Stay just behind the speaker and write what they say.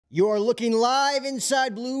You're looking live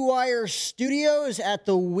inside Blue Wire Studios at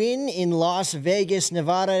the Wynn in Las Vegas,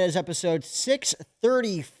 Nevada. It is episode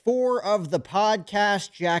 634 of the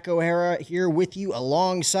podcast. Jack O'Hara here with you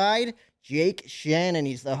alongside Jake Shannon.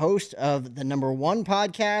 He's the host of the #1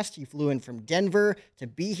 podcast. He flew in from Denver to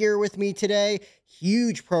be here with me today.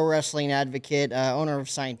 Huge pro wrestling advocate, owner of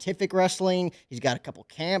Scientific Wrestling. He's got a couple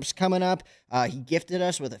camps coming up. He gifted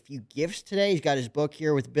us with a few gifts today. He's got his book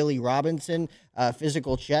here with Billy Robinson,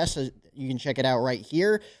 Physical Chess. You can check it out right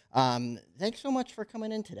here. Thanks so much for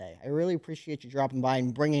coming in today. I really appreciate you dropping by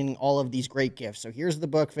and bringing all of these great gifts. So here's the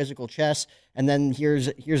book, Physical Chess, and then here's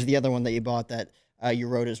the other one that you bought that you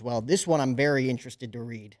wrote as well. This one I'm very interested to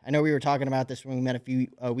read. I know we were talking about this when we met a few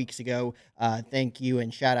weeks ago. Thank you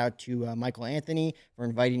and shout out to Michael Anthony for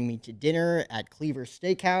inviting me to dinner at Cleaver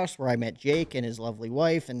Steakhouse, where I met Jake and his lovely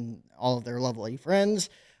wife and all of their lovely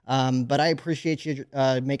friends. But I appreciate you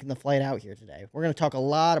making the flight out here today. We're going to talk a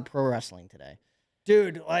lot of pro wrestling today.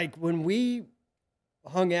 Dude, like when we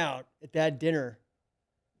hung out at that dinner,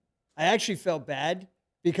 I actually felt bad.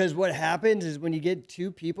 Because what happens is when you get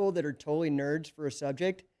two people that are totally nerds for a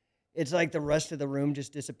subject, it's like the rest of the room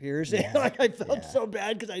just disappears. Yeah, like I felt so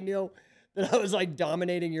bad because I knew that I was like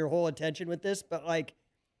dominating your whole attention with this. But like,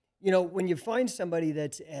 you know, when you find somebody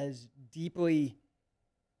that's as deeply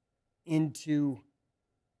into,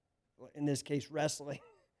 in this case, wrestling,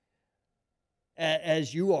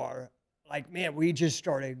 as you are, like, man, we just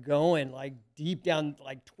started going like deep down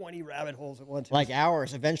like 20 rabbit holes at once. Like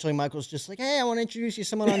hours. Eventually, Michael's just like, hey, I want to introduce you to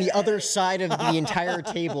someone on the other side of the entire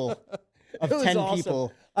table of 10 awesome.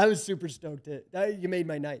 People. I was super stoked. You made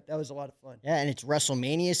my night. That was a lot of fun. Yeah, and it's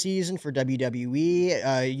WrestleMania season for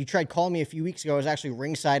WWE. You tried calling me a few weeks ago. I was actually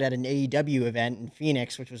ringside at an AEW event in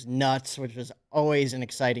Phoenix, which was nuts, which was always an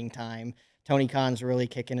exciting time. Tony Khan's really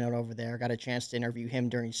kicking it over there. Got a chance to interview him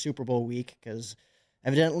during Super Bowl week because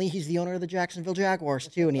evidently, he's the owner of the Jacksonville Jaguars,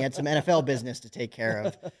 too, and he had some NFL business to take care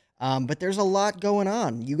of. But there's a lot going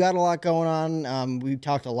on. You got a lot going on. We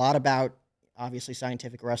talked a lot about, obviously,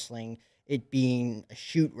 Scientific Wrestling, it being a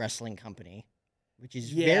shoot wrestling company, which is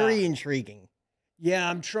very intriguing. Yeah,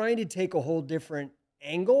 I'm trying to take a whole different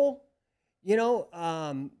angle, you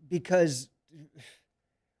know, because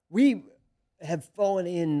we have fallen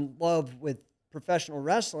in love with professional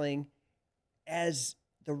wrestling as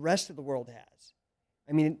the rest of the world has.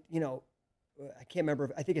 I mean, you know, I can't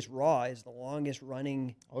remember. I think it's Raw is the longest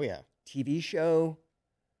running TV show.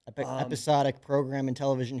 Episodic program in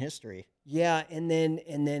television history. Yeah, and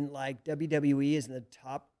then like WWE is in the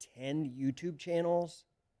top 10 YouTube channels.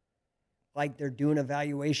 Like they're doing a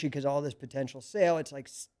valuation because all this potential sale. It's like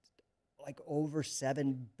over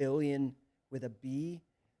 $7 billion with a B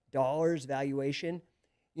dollars valuation.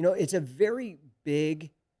 You know, it's a very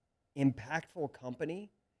big, impactful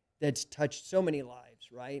company that's touched so many lives,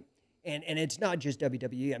 right? And it's not just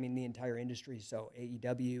WWE. I mean, the entire industry. So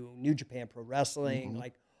AEW, New Japan Pro Wrestling,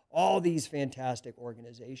 like all these fantastic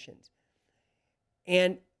organizations.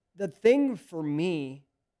 And the thing for me,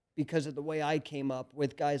 because of the way I came up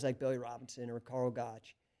with guys like Billy Robinson or Carl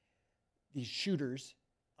Gotch, these shooters,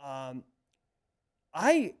 I'm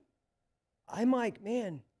like,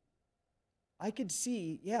 man, I could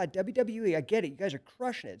see, yeah, WWE, I get it. You guys are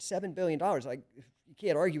crushing it. $7 billion. Like, you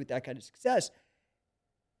can't argue with that kind of success.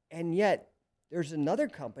 And yet, there's another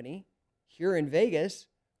company here in Vegas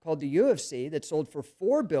called the UFC that sold for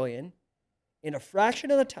 $4 billion in a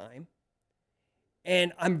fraction of the time.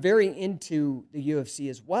 And I'm very into the UFC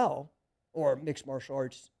as well, or mixed martial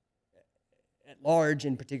arts at large,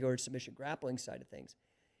 in particular submission grappling side of things.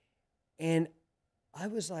 And I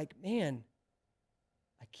was like, man,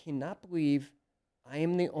 I cannot believe I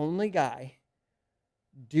am the only guy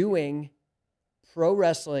doing pro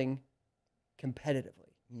wrestling competitively.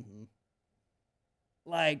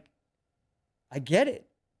 Like, I get it.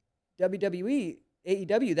 WWE,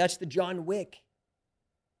 AEW, that's the John Wick.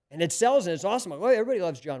 And it sells and it's awesome. Like, oh, everybody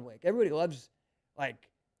loves John Wick. Everybody loves, like,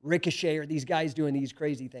 Ricochet or these guys doing these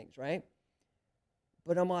crazy things, right?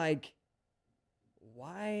 But I'm like,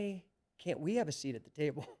 why can't we have a seat at the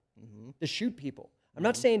table to shoot people? I'm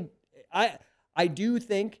not saying, I do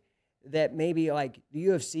think that maybe, like, the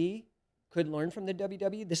UFC could learn from the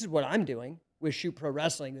WWE. This is what I'm doing with Shoot Pro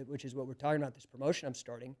Wrestling, which is what we're talking about, this promotion I'm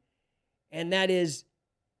starting. And that is,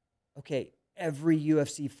 okay, every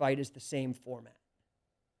UFC fight is the same format.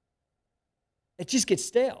 It just gets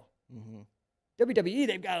stale. WWE,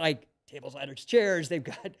 they've got like tables, ladders, chairs. They've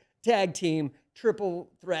got tag team, triple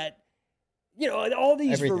threat. You know, all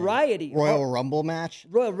these variety. Royal Rumble match.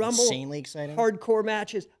 Royal Rumble. Insanely exciting. Hardcore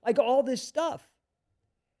matches. Like all this stuff.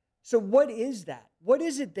 So what is that? What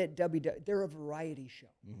is it that WWE, they're a variety show.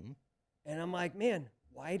 And I'm like, man,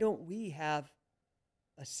 why don't we have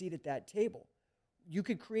a seat at that table? You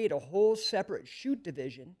could create a whole separate shoot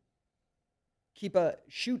division, keep a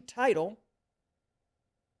shoot title,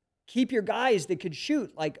 keep your guys that could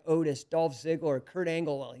shoot like Otis, Dolph Ziggler, Kurt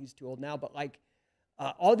Angle. Well, he's too old now, but like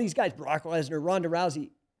all these guys, Brock Lesnar, Ronda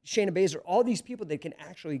Rousey, Shayna Baszler, all these people that can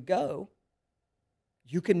actually go,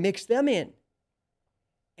 you can mix them in.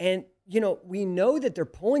 And, we know that they're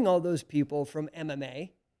pulling all those people from MMA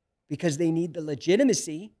because they need the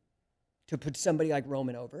legitimacy to put somebody like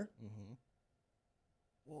Roman over. Mm-hmm.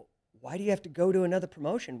 Well, why do you have to go to another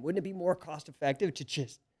promotion? Wouldn't it be more cost effective to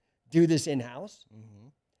just do this in-house? Mm-hmm.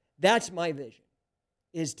 That's my vision,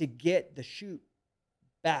 is to get the shoot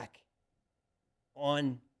back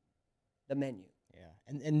on the menu.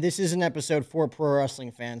 Yeah, and this is an episode for pro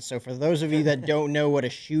wrestling fans. So for those of you that don't know what a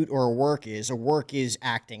shoot or a work is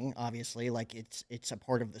acting, obviously, like it's a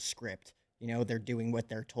part of the script. They're doing what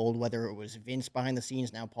they're told, whether it was Vince behind the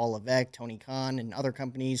scenes, now Paul Levesque, Tony Khan, and other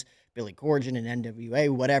companies, Billy Corgan and NWA,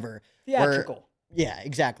 whatever. Theatrical. Yeah,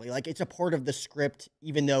 exactly. Like it's a part of the script,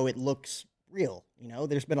 even though it looks real.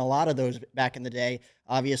 There's been a lot of those back in the day.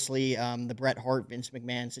 Obviously, the Bret Hart, Vince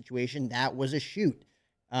McMahon situation, that was a shoot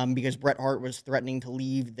because Bret Hart was threatening to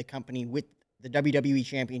leave the company with the WWE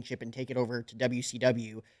Championship and take it over to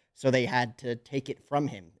WCW. So they had to take it from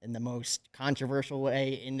him in the most controversial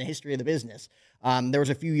way in the history of the business. There was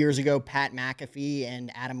a few years ago, Pat McAfee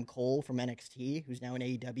and Adam Cole from NXT, who's now in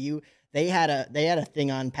AEW. They had a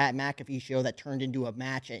thing on Pat McAfee's show that turned into a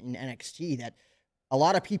match in NXT that a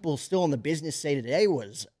lot of people still in the business say today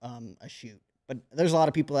was a shoot. But there's a lot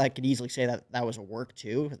of people that could easily say that that was a work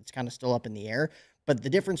too. It's kind of still up in the air. But the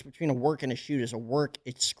difference between a work and a shoot is a work,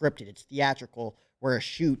 it's scripted, it's theatrical, where a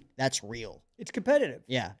shoot, that's real. It's competitive.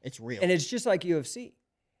 Yeah, it's real. And it's just like UFC.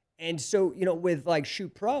 And so, with like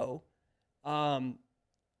Shoot Pro,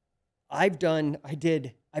 I've done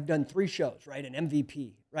 3 shows, right? An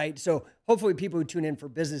MVP, right? So hopefully people who tune in for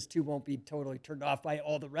business too won't be totally turned off by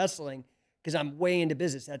all the wrestling, because I'm way into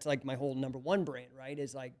business. That's like my whole number one brand, right?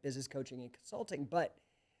 Is like business coaching and consulting. But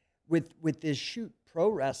with this Shoot Pro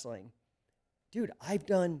wrestling, dude, I've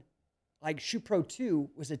done, like Shoot Pro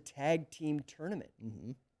 2 was a tag team tournament.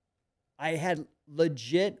 Mm-hmm. I had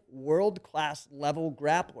legit world-class level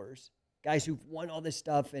grapplers, guys who've won all this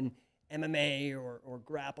stuff in MMA or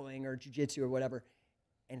grappling or jiu-jitsu or whatever,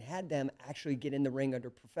 and had them actually get in the ring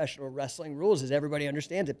under professional wrestling rules, as everybody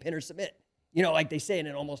understands it, pin or submit. Like they say it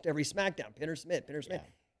in almost every SmackDown, pin or submit, pin or submit.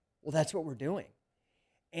 Yeah. Well, that's what we're doing.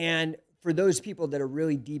 And for those people that are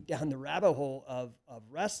really deep down the rabbit hole of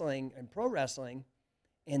wrestling and pro wrestling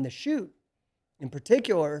and the shoot in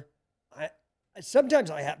particular,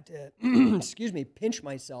 sometimes I have to, pinch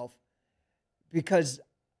myself, because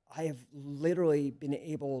I have literally been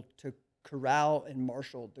able to corral and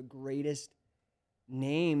marshal the greatest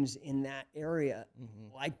names in that area,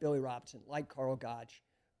 like Billy Robinson, like Carl Gotch.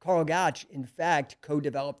 Carl Gotch, in fact,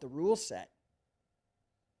 co-developed the rule set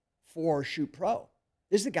for Shoot Pro.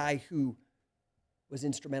 This is a guy who was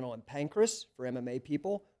instrumental in Pancrase for MMA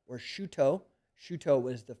people, or Shuto. Shuto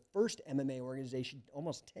was the first MMA organization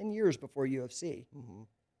almost 10 years before UFC.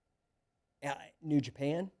 Mm-hmm. New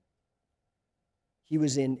Japan. He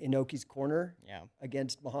was in Inoki's corner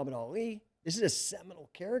against Muhammad Ali. This is a seminal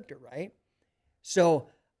character, right? So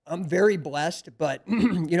I'm very blessed, but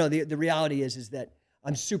the reality is that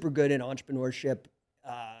I'm super good in entrepreneurship,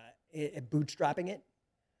 at bootstrapping it.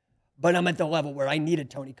 But I'm at the level where I need a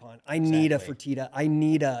Tony Khan. I need a Fertitta. I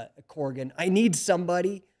need a Corgan. I need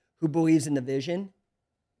somebody who believes in the vision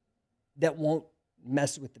that won't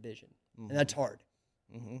mess with the vision. Mm-hmm. And that's hard.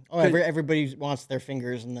 Mm-hmm. Oh, everybody wants their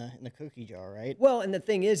fingers in the cookie jar, right? Well, and the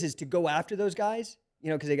thing is to go after those guys,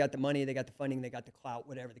 because they got the money, they got the funding, they got the clout,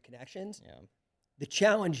 whatever the connections. Yeah. The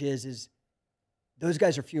challenge is those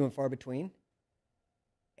guys are few and far between.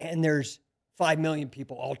 And there's 5 million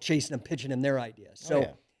people all chasing them, pitching them their ideas.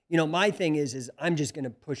 So, my thing is I'm just going to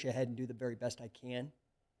push ahead and do the very best I can.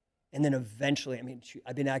 And then eventually,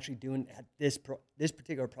 I've been actually doing this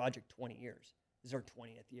particular project 20 years. This is our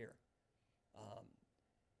 20th year.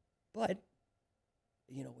 But,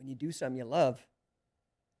 when you do something you love,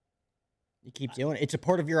 you keep doing it. It's a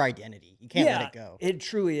part of your identity. You can't let it go. It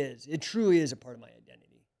truly is. It truly is a part of my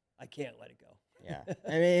identity. I can't let it go. Yeah.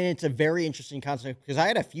 It's a very interesting concept, because I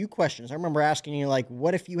had a few questions. I remember asking you, like,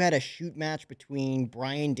 what if you had a shoot match between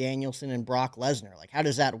Bryan Danielson and Brock Lesnar? Like, how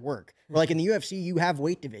does that work? Or like in the UFC, you have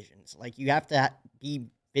weight divisions. Like, you have to be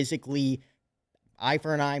physically eye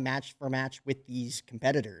for an eye, match for match with these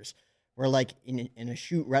competitors. Where like in a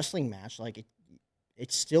shoot wrestling match, like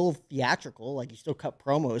it's still theatrical. Like, you still cut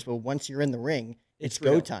promos, but once you're in the ring, it's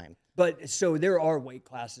go time. But so there are weight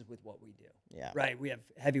classes with what we do. Yeah. Right. We have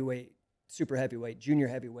heavyweight, super heavyweight, junior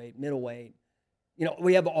heavyweight, middleweight. You know,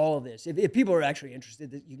 we have all of this. If people are actually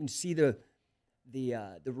interested, you can see the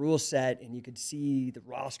rule set, and you can see the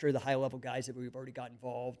roster, the high level guys that we've already got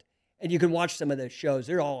involved, and you can watch some of the shows.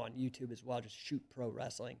 They're all on YouTube as well. Just Shoot Pro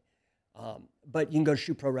Wrestling, but you can go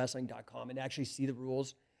to shootprowrestling.com and actually see the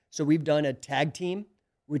rules. So we've done a tag team,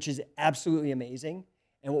 which is absolutely amazing.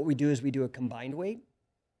 And what we do is we do a combined weight.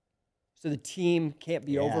 So the team can't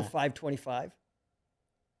be over 525.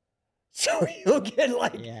 So you'll get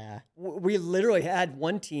like, we literally had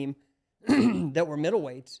one team that were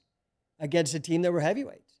middleweights against a team that were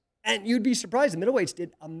heavyweights. And you'd be surprised, the middleweights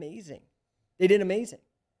did amazing. They did amazing.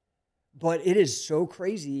 But it is so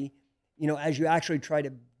crazy, you know, as you actually try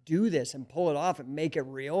to do this and pull it off and make it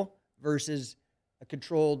real versus a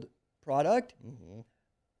controlled product.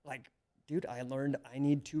 Like, dude, I learned I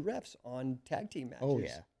need 2 refs on tag team matches. Oh,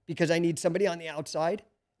 yeah. Because I need somebody on the outside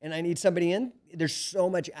and I need somebody in. There's so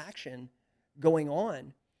much action going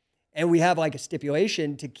on. And we have like a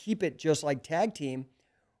stipulation to keep it just like tag team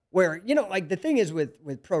where, you know, like the thing is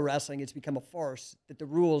with pro wrestling, it's become a farce that the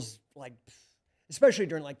rules, like, especially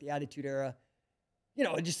during like the Attitude Era, you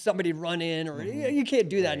know, just somebody run in or you can't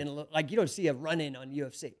do that. Like you don't see a run in on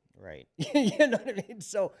UFC. Right. You know what I mean?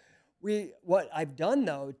 So what I've done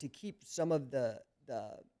though, to keep some of the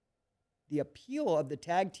appeal of the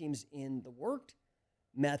tag teams in the worked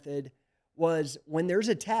method was when there's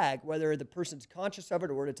a tag, whether the person's conscious of it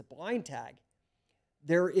or it's a blind tag,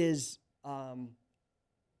 there is 10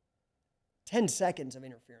 seconds of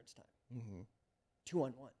interference time,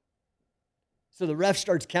 2-on-1. So the ref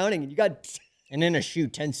starts counting and you got... And in a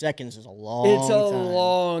shoot, 10 seconds is a long time.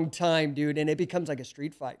 Long time, dude. And it becomes like a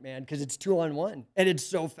street fight, man, because it's 2-on-1. And it's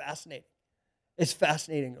so fascinating. It's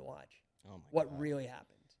fascinating to watch what really happens.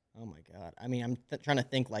 Oh, my God. I mean, I'm trying to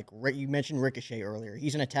think, like, you mentioned Ricochet earlier.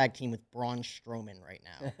 He's in a tag team with Braun Strowman right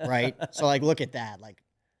now, right? So, like, look at that. Like,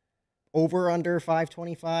 over, under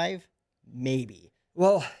 525? Maybe.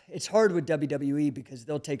 Well, it's hard with WWE because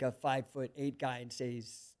th'll take a 5'8" guy and say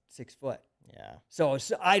he's 6 foot. Yeah. So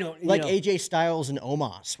I don't... Like AJ Styles and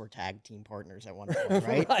Omos were tag team partners at one point,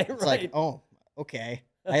 right? It's like, oh, okay.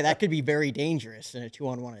 That could be very dangerous in a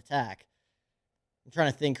 2-on-1 attack. I'm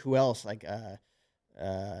trying to think who else, like...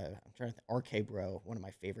 I'm trying to think. RK Bro, one of my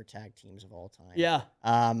favorite tag teams of all time. Yeah.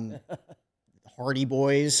 Hardy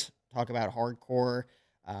Boys, talk about hardcore.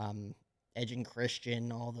 Edge and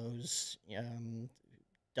Christian, all those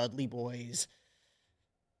Dudley Boys.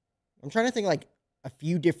 I'm trying to think like a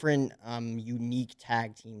few different unique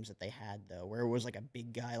tag teams that they had though, where it was like a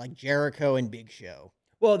big guy like Jericho and Big Show.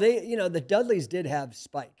 Well, the Dudleys did have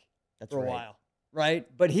Spike for a while, right?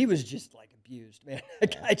 But he was just like abused, man.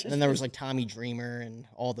 And then there was like Tommy Dreamer and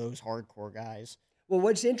all those hardcore guys. Well,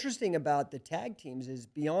 what's interesting about the tag teams is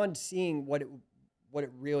beyond seeing what it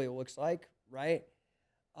really looks like, right?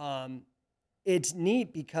 It's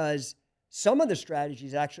neat because some of the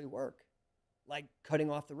strategies actually work, like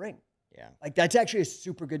cutting off the ring. Yeah. Like that's actually a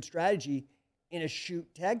super good strategy in a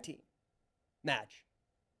shoot tag team match.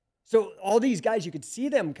 So all these guys, you could see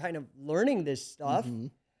them kind of learning this stuff.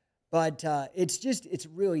 But it's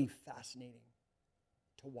really fascinating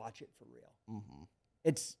to watch it for real.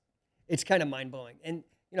 It's kind of mind-blowing. And,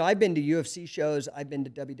 you know, I've been to UFC shows. I've been to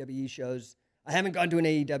WWE shows. I haven't gone to an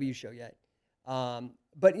AEW show yet.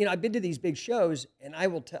 But, you know, I've been to these big shows, and I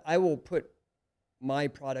will put my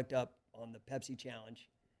product up on the Pepsi Challenge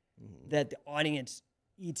that the audience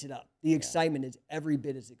eats it up. The excitement is every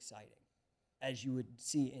bit as exciting as you would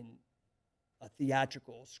see in a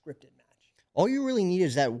theatrical scripted match. All you really need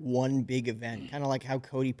is that one big event, kind of like how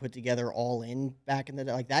Cody put together All In back in the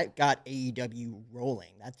day. Like that got AEW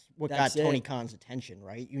rolling. That's what got Tony Khan's attention,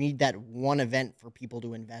 right? You need that one event for people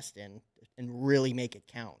to invest in and really make it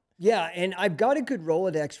count. Yeah, and I've got a good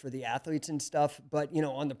Rolodex for the athletes and stuff, but, you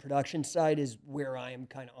know, on the production side is where I am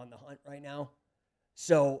kind of on the hunt right now.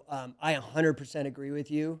 So I 100% agree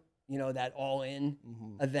with you. You know, that All In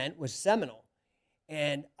event was seminal.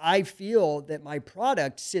 And I feel that my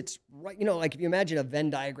product sits right, you know, like if you imagine a Venn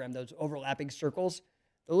diagram, those overlapping circles,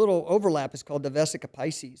 the little overlap is called the Vesica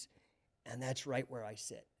Pisces. And that's right where I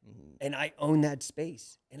sit. And I own that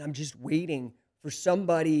space. And I'm just waiting for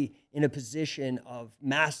somebody in a position of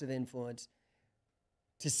massive influence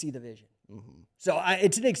to see the vision. So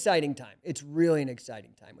it's an exciting time. It's really an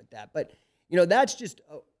exciting time with that. But, you know, that's just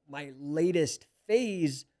my latest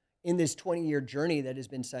phase in this 20-year journey that has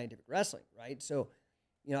been scientific wrestling, right? So,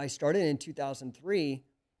 you know, I started in 2003,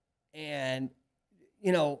 and,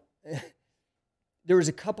 you know, there was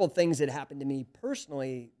a couple of things that happened to me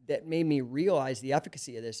personally that made me realize the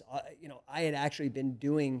efficacy of this. You know, I had actually been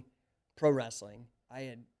doing pro wrestling. I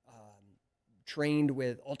had trained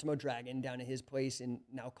with Ultimo Dragon down at his place in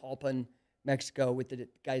Naucalpan, Mexico, with the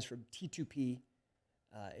guys from T2P.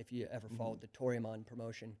 If you ever followed the Toriamon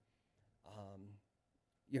promotion,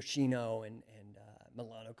 Yoshino and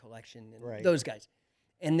Milano Collection and those guys.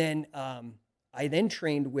 And then I then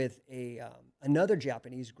trained with another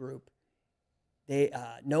Japanese group. They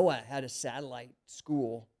Noah had a satellite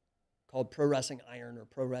school called Pro Wrestling Iron or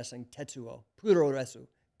Pro Wrestling Tetsuo, Puroresu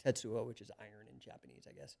Tetsuo, which is iron in Japanese,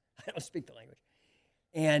 I guess. I don't speak the language.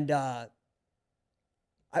 And I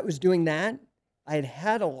was doing that. I had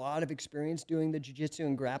had a lot of experience doing the jiu-jitsu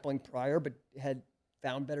and grappling prior, but had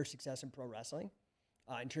found better success in pro wrestling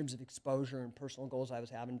in terms of exposure and personal goals I was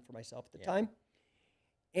having for myself at the time.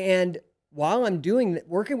 And while I'm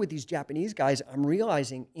working with these Japanese guys, I'm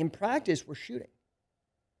realizing in practice we're shooting.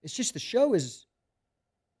 It's just the show is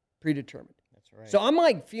predetermined. That's right. So I'm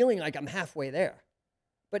like feeling like I'm halfway there.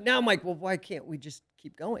 But now I'm like, well, why can't we just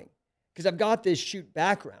keep going? Because I've got this shoot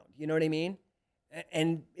background, you know what I mean?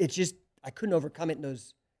 And it's just, I couldn't overcome it in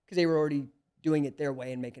those, because they were already doing it their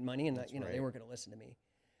way and making money, and they weren't going to listen to me.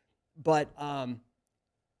 But I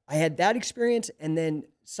had that experience, and then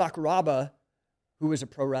Sakuraba, who was a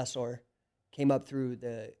pro wrestler, came up through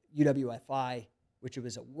the UWFI, which it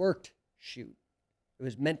was a worked shoot. It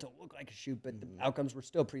was meant to look like a shoot, but the outcomes were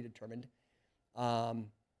still predetermined.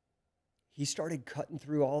 He started cutting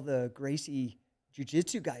through all the Gracie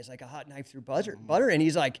jiu-jitsu guys like a hot knife through butter. And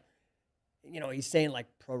he's like, he's saying like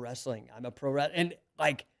pro wrestling, I'm a pro wrestler. And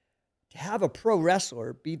like to have a pro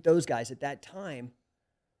wrestler beat those guys at that time,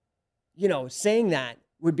 saying that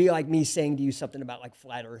would be like me saying to you something about like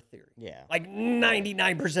flat earth theory. Yeah. Like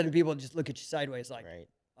 99% of people just look at you sideways like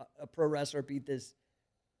a pro wrestler beat this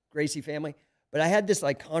Gracie family. But I had this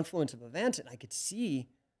like confluence of events, and I could see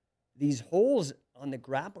these holes on the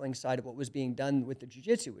grappling side of what was being done with the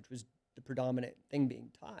jiu-jitsu, which was the predominant thing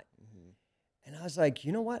being taught. And I was like,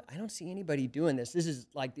 you know what? I don't see anybody doing this. This is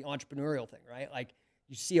like the entrepreneurial thing, right? Like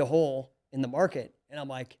you see a hole in the market, and I'm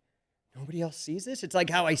like, nobody else sees this? It's like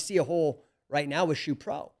how I see a hole right now with Shoe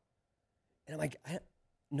Pro. And I'm like,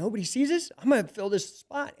 nobody sees this? I'm going to fill this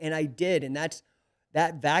spot. And I did. And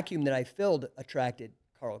that vacuum that I filled attracted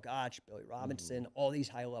Carl Gotch, Billy Robinson, all these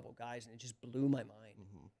high-level guys, and it just blew my mind.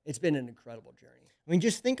 It's been an incredible journey. I mean,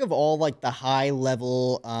 just think of all like the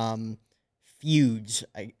high-level feuds,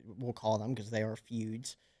 we'll call them, because they are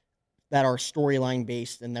feuds, that are storyline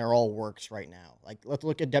based, and they're all works right now. Like, let's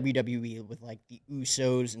look at WWE with like the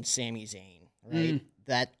Usos and Sami Zayn, right?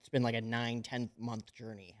 That's been like a 9-10 month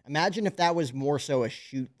journey. Imagine if that was more so a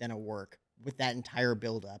shoot than a work, with that entire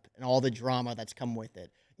buildup and all the drama that's come with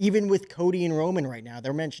it. Even with Cody and Roman right now,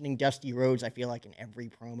 they're mentioning Dusty Rhodes, I feel like, in every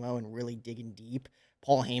promo and really digging deep.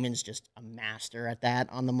 Paul Heyman's just a master at that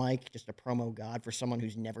on the mic, just a promo god for someone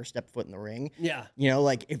who's never stepped foot in the ring. Yeah.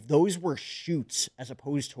 Like if those were shoots as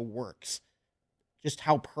opposed to works, just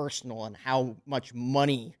how personal and how much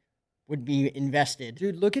money would be invested.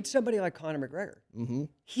 Dude, look at somebody like Conor McGregor.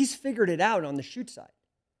 He's figured it out on the shoot side.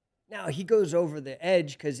 Now, he goes over the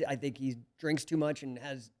edge because I think he drinks too much and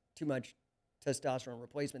has too much testosterone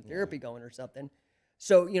replacement therapy going or something.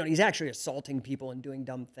 So, he's actually assaulting people and doing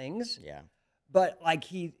dumb things. Yeah. But, like,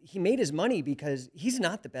 he made his money because he's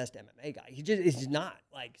not the best MMA guy. He's not.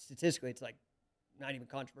 Like, statistically, it's, like, not even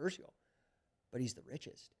controversial. But he's the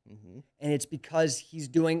richest. And it's because he's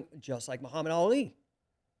doing just like Muhammad Ali.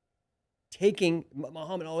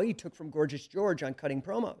 Muhammad Ali took from Gorgeous George on cutting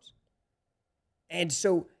promos. And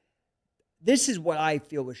so this is what I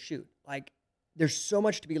feel with shoot. Like, there's so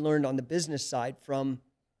much to be learned on the business side from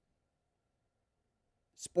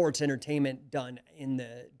sports entertainment done in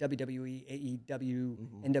the WWE, AEW,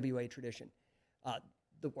 NWA tradition.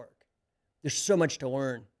 The work. There's so much to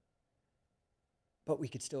learn, but we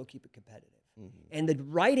could still keep it competitive. And the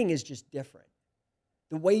writing is just different.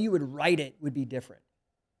 The way you would write it would be different.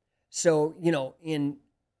 So, in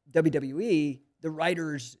WWE, the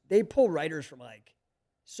writers, they pull writers from like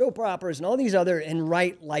soap operas and all these other and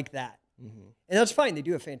write like that. And that's fine. They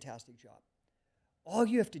do a fantastic job. All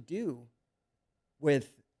you have to do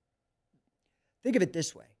think of it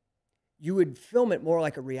this way. You would film it more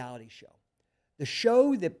like a reality show. The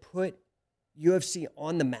show that put UFC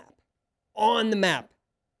on the map,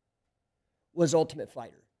 was Ultimate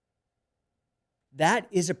Fighter. That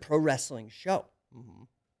is a pro wrestling show.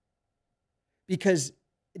 Because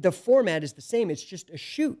the format is the same. It's just a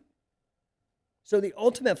shoot. So the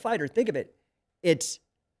Ultimate Fighter, think of it. It's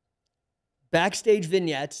backstage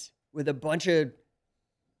vignettes with a bunch of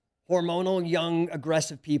hormonal, young,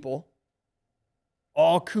 aggressive people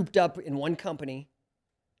all cooped up in one company,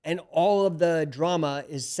 and all of the drama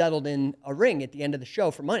is settled in a ring at the end of the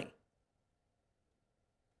show for money.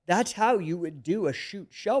 That's how you would do a shoot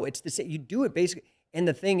show. It's the same. You do it basically. And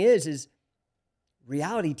the thing is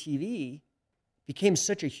reality TV became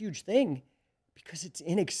such a huge thing because it's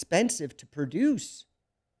inexpensive to produce.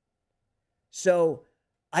 So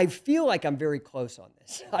I feel like I'm very close on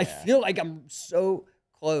this. I feel like I'm so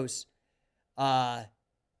close.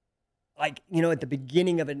 Like, you know, at the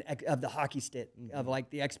beginning of the hockey stick, of like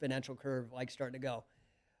the exponential curve, like starting to go.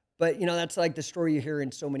 But, you know, that's like the story you hear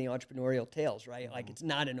in so many entrepreneurial tales, right? Like, it's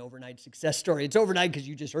not an overnight success story. It's overnight because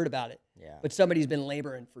you just heard about it. Yeah. But somebody's been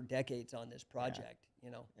laboring for decades on this project,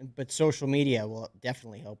 you know? But social media will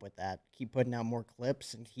definitely help with that. Keep putting out more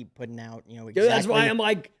clips and keep putting out, you know, exactly. Dude, that's why I'm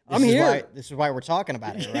like, I'm here. This is why we're talking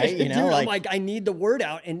about it, right? You know, Dude, I'm like, I need the word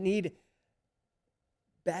out and need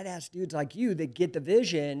badass dudes like you that get the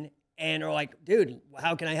vision and are like, dude,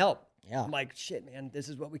 how can I help? Yeah. I'm like, shit, man, this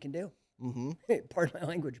is what we can do. Mm-hmm. Pardon my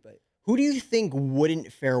language, but who do you think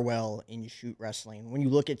wouldn't fare well in shoot wrestling when you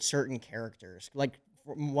look at certain characters? Like,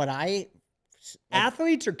 from what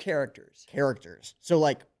athletes or characters? Characters. So,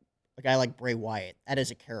 like a guy like Bray Wyatt, that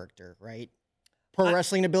is a character, right? Pro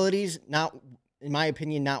wrestling abilities, not, in my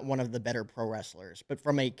opinion, not one of the better pro wrestlers, but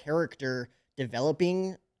from a character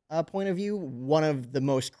developing point of view, one of the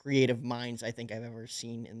most creative minds I think I've ever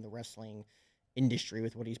seen in the wrestling industry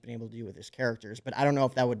with what he's been able to do with his characters. But I don't know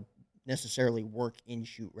if that would necessarily work in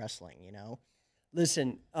shoot wrestling, you know?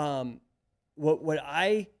 Listen, what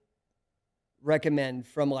I recommend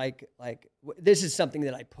from like this is something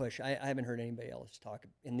that I push. I haven't heard anybody else talk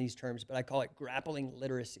in these terms, but I call it grappling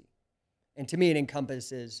literacy. And to me, it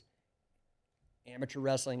encompasses amateur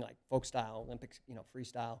wrestling, like folk style, Olympics, you know,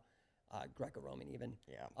 freestyle, Greco-Roman even,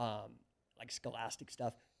 like scholastic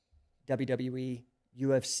stuff, WWE,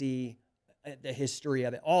 UFC, the history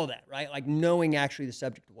of it, all that, right? Like knowing actually the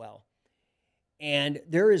subject well. And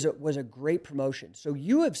there was a great promotion. So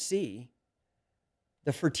UFC,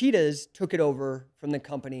 the Fertittas took it over from the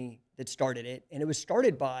company that started it, and it was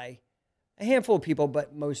started by a handful of people,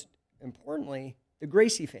 but most importantly, the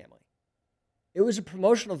Gracie family. It was a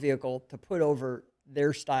promotional vehicle to put over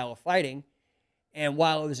their style of fighting, and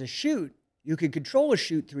while it was a shoot, you could control a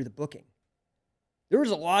shoot through the booking. There was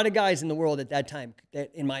a lot of guys in the world at that time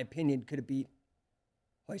that, in my opinion, could have beat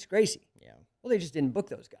Royce Gracie. Yeah. Well, they just didn't book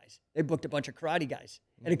those guys. They booked a bunch of karate guys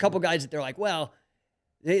and a couple guys that they're like, well,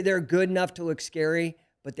 they're good enough to look scary,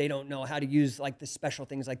 but they don't know how to use like the special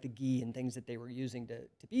things like the gi and things that they were using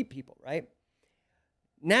to beat people, right?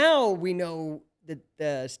 Now we know that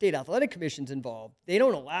the state athletic commission's involved. They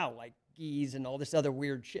don't allow like gis and all this other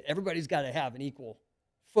weird shit. Everybody's got to have an equal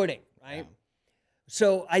footing, right? Yeah.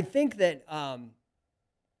 So I think that,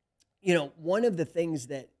 you know, one of the things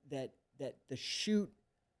that the shoot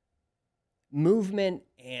movement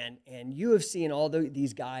and UFC and all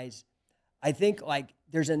these guys, I think like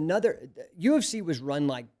there's another, UFC was run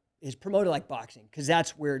like, is promoted like boxing because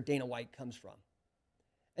that's where Dana White comes from.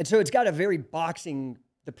 And so it's got a very boxing,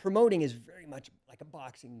 the promoting is very much like a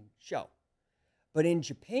boxing show. But in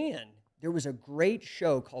Japan, there was a great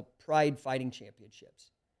show called Pride Fighting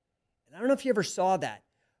Championships. And I don't know if you ever saw that,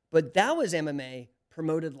 but that was MMA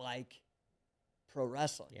promoted like pro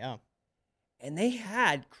wrestling. Yeah. And they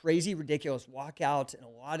had crazy, ridiculous walkouts and a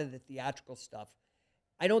lot of the theatrical stuff.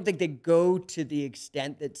 I don't think they go to the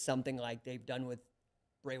extent that something like they've done with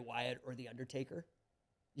Bray Wyatt or The Undertaker,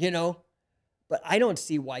 you know? But I don't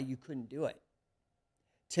see why you couldn't do it.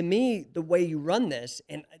 To me, the way you run this,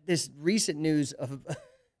 and this recent news of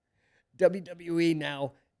WWE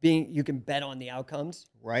now being, you can bet on the outcomes.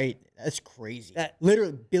 Right. That's crazy. That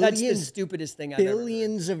literally billions. That's the stupidest thing I've ever heard.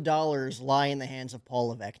 Billions of dollars lie in the hands of Paul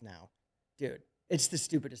Levesque now. Dude, it's the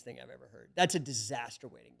stupidest thing I've ever heard. That's a disaster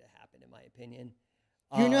waiting to happen, in my opinion.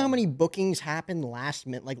 Do you know how many bookings happen last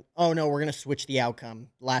minute? Like, oh no, we're going to switch the outcome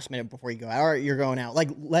last minute before you go out. All right, you're going out. Like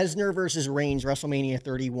Lesnar versus Reigns, WrestleMania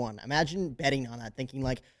 31. Imagine betting on that, thinking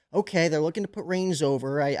like, okay, they're looking to put Reigns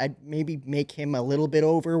over. I'd maybe make him a little bit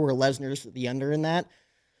over where Lesnar's the under in that.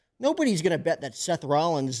 Nobody's going to bet that Seth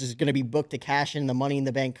Rollins is going to be booked to cash in the Money in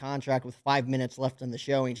the Bank contract with 5 minutes left in the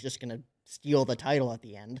show, and he's just going to steal the title at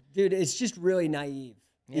the end. Dude, it's just really naive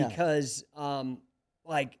because,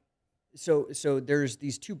 like, so there's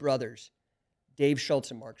these two brothers, Dave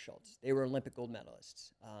Schultz and Mark Schultz. They were Olympic gold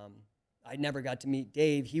medalists. I never got to meet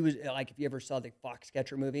Dave. He was, like, if you ever saw the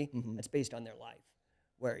Foxcatcher movie, that's based on their life,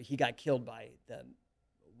 where he got killed by the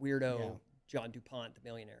weirdo John DuPont, the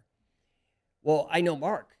millionaire. Well, I know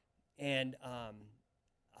Mark. And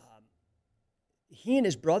he and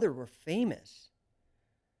his brother were famous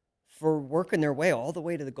for working their way all the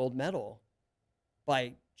way to the gold medal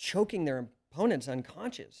by choking their opponents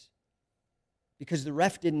unconscious because the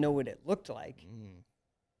ref didn't know what it looked like.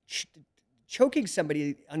 choking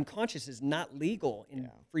somebody unconscious is not legal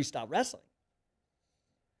in freestyle wrestling.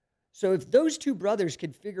 So if those two brothers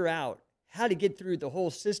could figure out how to get through the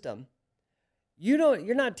whole system,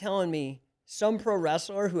 you're not telling me some pro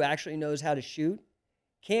wrestler who actually knows how to shoot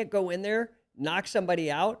can't go in there, knock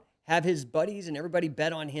somebody out, have his buddies and everybody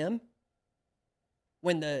bet on him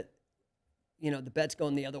when the bet's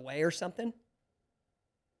going the other way or something,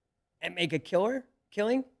 and make a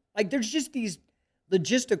killing. Like, there's just these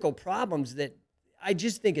logistical problems that I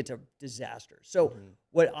just think it's a disaster. So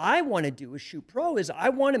what I want to do with Shoot Pro is I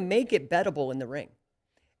want to make it bettable in the ring.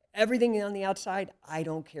 Everything on the outside, I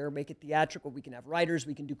don't care. Make it theatrical. We can have writers.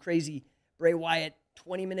 We can do crazy Bray Wyatt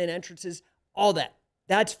 20-minute entrances, all that.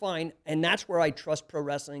 That's fine, and that's where I trust pro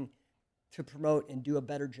wrestling to promote and do a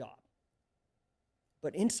better job.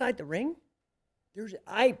 But inside the ring,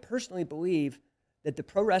 I personally believe that the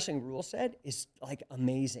pro wrestling rule set is like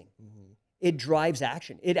amazing. It drives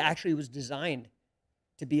action. It actually was designed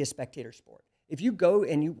to be a spectator sport. If you go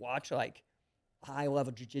and you watch like a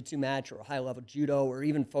high-level jiu-jitsu match or a high-level judo or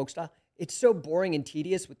even folk style, it's so boring and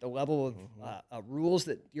tedious with the level of rules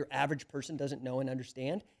that your average person doesn't know and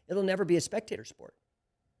understand. It'll never be a spectator sport.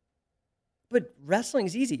 But wrestling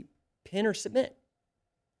is easy. Pin or submit.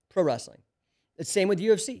 Pro wrestling. The same with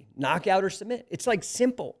UFC. Knockout or submit. It's like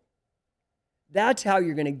simple. That's how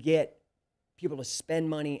you're going to get people to spend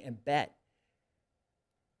money and bet.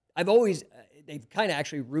 They've kind of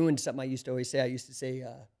actually ruined something I used to always say. I used to say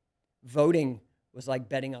voting was like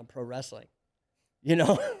betting on pro wrestling. You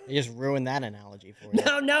know? They just ruined that analogy for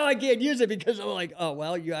you. Now I can't use it because I'm like, oh,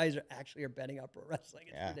 well, you guys are betting on pro wrestling.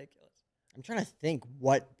 It's ridiculous. I'm trying to think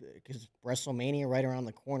because WrestleMania right around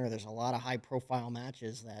the corner, there's a lot of high-profile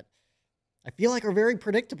matches that I feel like are very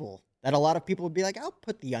predictable, that a lot of people would be like, I'll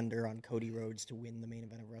put the under on Cody Rhodes to win the main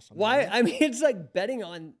event of WrestleMania. Why? I mean, it's like betting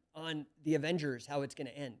on the Avengers, how it's going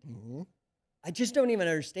to end. I just don't even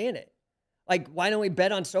understand it. Like, why don't we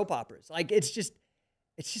bet on soap operas? Like, it's just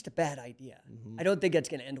a bad idea. I don't think it's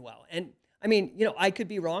going to end well. And I mean, I could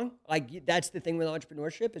be wrong. Like, that's the thing with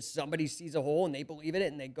entrepreneurship is somebody sees a hole and they believe in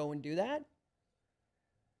it and they go and do that.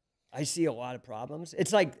 I see a lot of problems.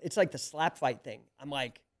 It's like the slap fight thing. I'm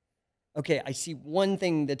like, okay, I see one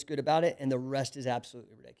thing that's good about it, and the rest is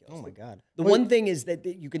absolutely ridiculous. Oh my God! The one thing is that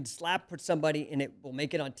you can put somebody, and it will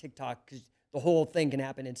make it on TikTok because the whole thing can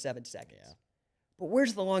happen in 7 seconds. Yeah. But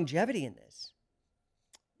where's the longevity in this?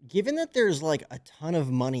 Given that there's like a ton of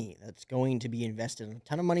money that's going to be invested, a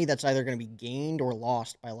ton of money that's either going to be gained or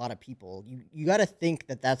lost by a lot of people, you got to think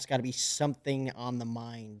that that's got to be something on the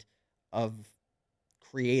mind of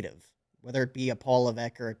creative, whether it be a Paul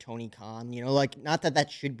Levesque or a Tony Khan. Like, not that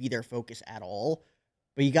should be their focus at all,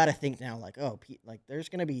 but you got to think now, like, oh, like there's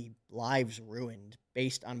going to be lives ruined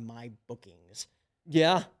based on my bookings.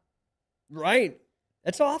 Yeah, right.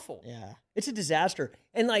 That's awful. Yeah, it's a disaster.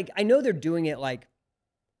 And like, I know they're doing it like.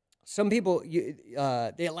 Some people,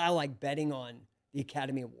 they allow like betting on the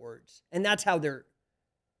Academy Awards, and that's how they're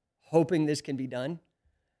hoping this can be done.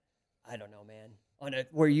 I don't know, man.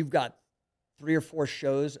 Where you've got 3 or 4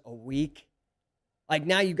 shows a week, like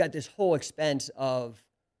now you've got this whole expense of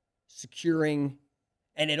securing,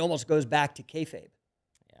 and it almost goes back to kayfabe.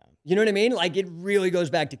 Yeah, you know what I mean? Like it really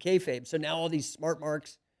goes back to kayfabe. So now all these smart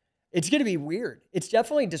marks, it's going to be weird. It's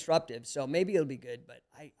definitely disruptive. So maybe it'll be good, but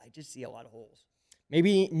I just see a lot of holes.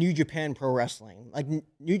 Maybe New Japan Pro Wrestling. Like,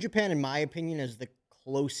 New Japan, in my opinion, is the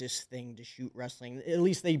closest thing to shoot wrestling. At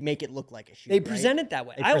least they make it look like a shoot. They present it that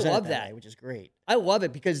way. I love that. Way, which is great. I love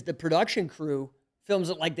it because the production crew films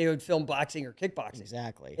it like they would film boxing or kickboxing.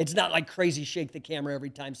 Exactly. It's not like crazy shake the camera every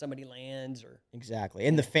time somebody lands. Exactly.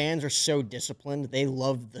 And the fans are so disciplined. They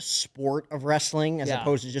love the sport of wrestling as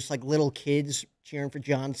opposed to just like little kids cheering for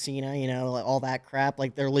John Cena, like all that crap.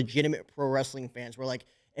 Like, they're legitimate pro wrestling fans where, like,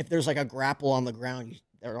 if there's like a grapple on the ground,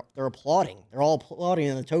 they're applauding. They're all applauding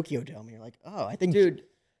in the Tokyo Dome. And you're like, oh, I think, dude.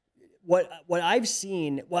 What I've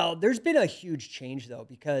seen, well, there's been a huge change though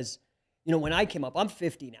because, when I came up, I'm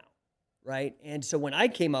 50 now, right? And so when I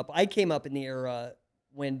came up in the era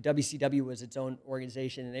when WCW was its own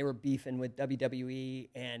organization and they were beefing with WWE,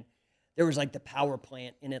 and there was like the power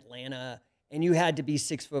plant in Atlanta, and you had to be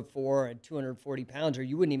 6'4" and 240 pounds, or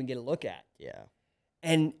you wouldn't even get a look at. Yeah.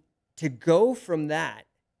 And to go from that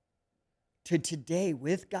to today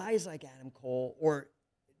with guys like Adam Cole, or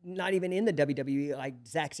not even in the WWE, like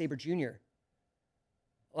Zack Sabre Jr.,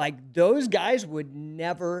 like those guys would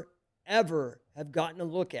never, ever have gotten a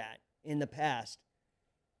look at in the past.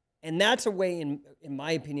 And that's a way, in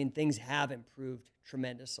my opinion, things have improved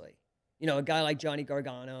tremendously. A guy like Johnny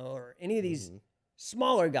Gargano or any of these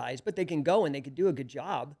smaller guys, but they can go and they can do a good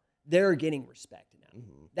job. They're getting respect now.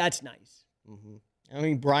 That's nice. I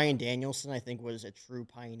mean, Brian Danielson, I think, was a true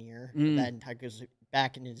pioneer of that entire, because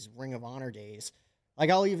back in his Ring of Honor days. Like,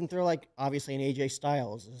 I'll even throw, like, obviously an AJ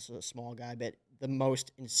Styles. This is a small guy, but the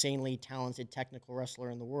most insanely talented technical wrestler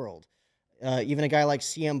in the world. Even a guy like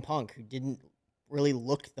CM Punk, who didn't really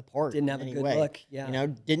look the part Didn't in have a any good way. look. Yeah. You know,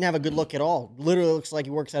 didn't have a good look at all. Literally looks like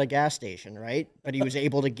he works at a gas station, right? But he was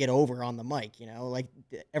able to get over on the mic, you know? Like,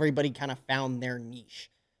 everybody kind of found their niche.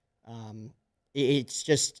 It's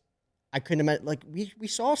just, I couldn't imagine, like, we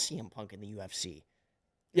saw CM Punk in the UFC.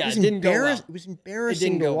 Yeah, it didn't go well. It was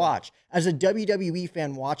embarrassing to watch. As a WWE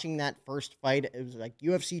fan, watching that first fight, it was like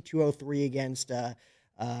UFC 203 against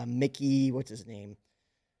Mickey, what's his name?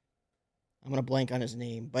 I'm going to blank on his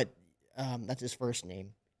name, but that's his first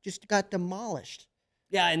name. Just got demolished.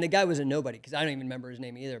 Yeah, and the guy was a nobody, because I don't even remember his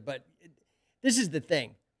name either. But this is the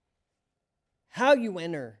thing. How you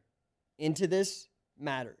enter into this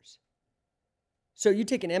matters. So you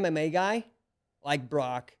take an MMA guy like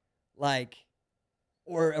Brock,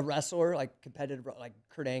 or a wrestler like competitive, like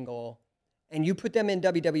Kurt Angle, and you put them in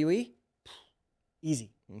WWE,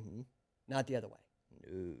 easy. Mm-hmm. Not the other way.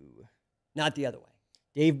 No. Not the other way.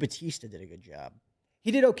 Dave Bautista did a good job.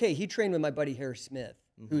 He did okay. He trained with my buddy Harry Smith,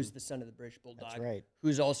 who's the son of the British Bulldog. That's right.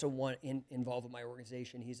 Who's also involved with my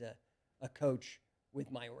organization. He's a coach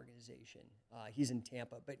with my organization. He's in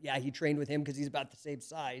Tampa. But yeah, he trained with him because he's about the same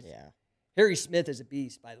size. Yeah. Harry Smith is a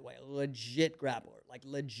beast, by the way. A legit grappler, like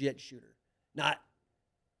legit shooter. Not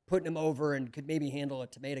putting him over and could maybe handle a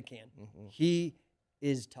tomato can. Mm-hmm. He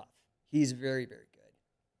is tough. He's very, very good.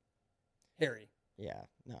 Harry. Yeah,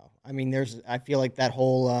 no. I mean, I feel like that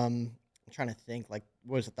whole, I'm trying to think, like,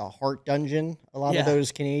 was it the Heart Dungeon? A lot of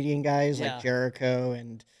those Canadian guys, like Jericho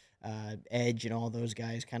and Edge and all those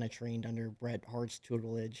guys kind of trained under Bret Hart's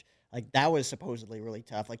tutelage. Like, that was supposedly really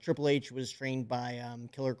tough. Like, Triple H was trained by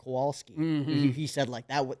Killer Kowalski. Mm-hmm. He said, like,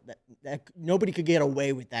 that nobody could get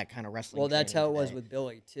away with that kind of wrestling. Well, that's how it was with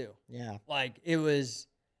Billy, too. Yeah. Like, it was,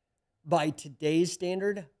 by today's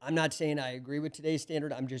standard, I'm not saying I agree with today's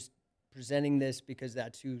standard. I'm just presenting this because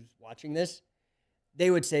that's who's watching this. They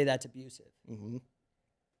would say that's abusive.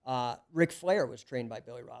 Mm-hmm. Ric Flair was trained by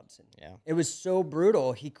Billy Robinson. Yeah. It was so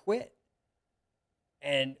brutal, he quit.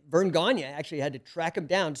 And Vern Gagne actually had to track him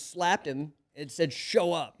down, slapped him, and said,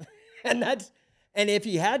 "Show up." and if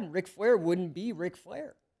he hadn't, Ric Flair wouldn't be Ric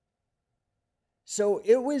Flair. So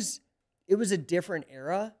it was a different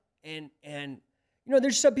era. And you know,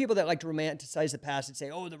 there's some people that like to romanticize the past and say,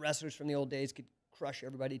 "Oh, the wrestlers from the old days could crush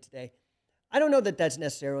everybody today." I don't know that that's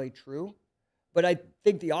necessarily true, but I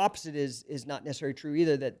think the opposite is not necessarily true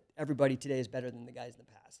either, that everybody today is better than the guys in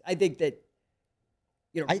the past. I think that,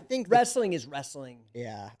 you know, I think wrestling is wrestling.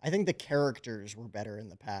 Yeah, I think the characters were better in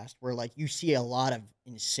the past, where, like, you see a lot of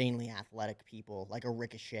insanely athletic people, like a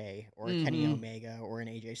Ricochet or a Kenny Omega or an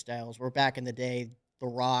AJ Styles, where back in the day, The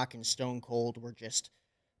Rock and Stone Cold were just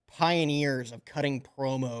pioneers of cutting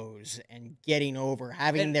promos and getting over,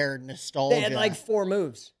 having their nostalgia. They had like 4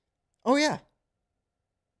 moves. Oh, yeah.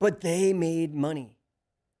 But they made money.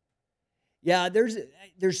 Yeah, there's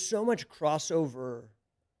so much crossover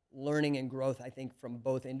learning and growth, I think, from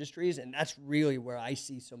both industries, and that's really where I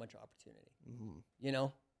see so much opportunity. Mm-hmm. You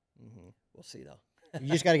know? Mm-hmm. We'll see, though. You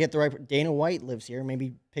just got to get the right... Dana White lives here.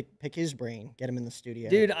 Maybe pick his brain. Get him in the studio.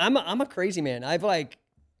 Dude, I'm a crazy man. I've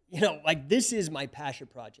this is my passion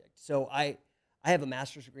project. So I have a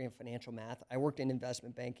master's degree in financial math. I worked in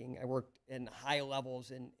investment banking. I worked in high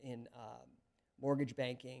levels in mortgage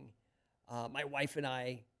banking. My wife and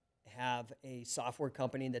I have a software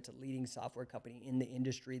company that's a leading software company in the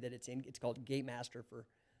industry that it's in. It's called Gatemaster for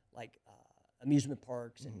like amusement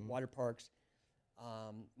parks and water parks.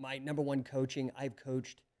 My number one coaching, I've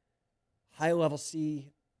coached high-level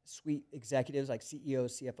C-suite executives like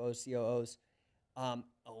CEOs, CFOs, COOs,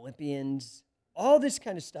 Olympians, all this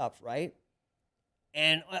kind of stuff, right?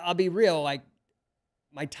 And I'll be real, like,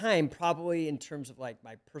 my time probably in terms of like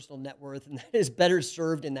my personal net worth and that is better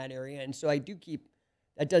served in that area. And so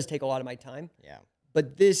that does take a lot of my time. Yeah.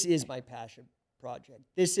 But this is my passion project.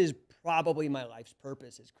 This is probably my life's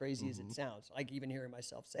purpose, as crazy as it sounds, like even hearing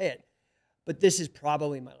myself say it. But this is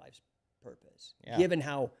probably my life's purpose, given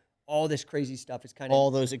how all this crazy stuff is kind of...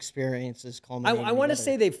 all those experiences culminating I want to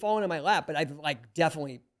say they've fallen in my lap, but I've like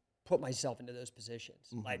definitely put myself into those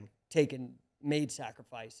positions, like made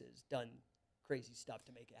sacrifices, done crazy stuff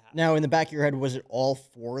to make it happen. Now, in the back of your head, was it all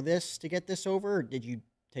for this to get this over, or did you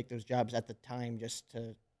take those jobs at the time just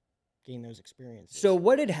to gain those experiences? So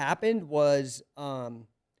what had happened was, when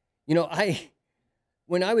I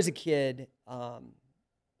was a kid, I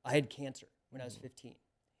had cancer when I was 15.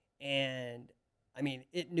 And, I mean,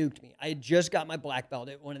 it nuked me. I had just got my black belt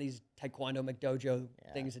at one of these Taekwondo McDojo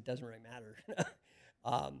things that doesn't really matter.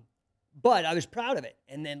 But I was proud of it.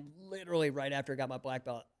 And then literally right after I got my black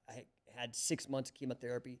belt, I had 6 months of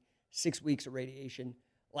chemotherapy, 6 weeks of radiation,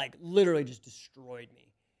 like literally just destroyed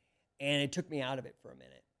me. And it took me out of it for a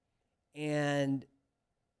minute. And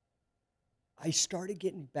I started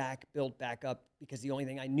getting built back up because the only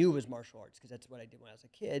thing I knew was martial arts, because that's what I did when I was a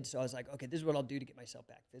kid. So I was like, okay, this is what I'll do to get myself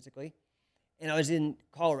back physically. And I was in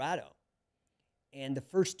Colorado. And the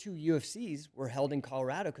first 2 UFCs were held in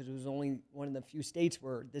Colorado because it was only one of the few states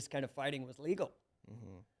where this kind of fighting was legal.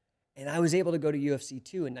 Mm-hmm. And I was able to go to UFC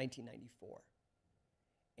 2 in 1994.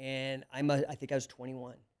 And I think I was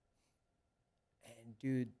 21. And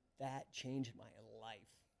dude, that changed my life.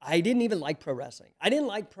 I didn't even like pro wrestling. I didn't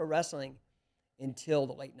like pro wrestling until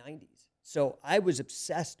the late 90s. So I was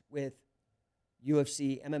obsessed with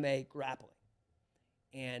UFC, MMA, grappling.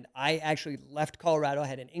 And I actually left Colorado. I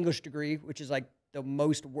had an English degree, which is like the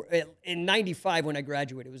most, in 95 when I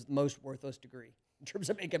graduated, it was the most worthless degree in terms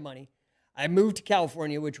of making money. I moved to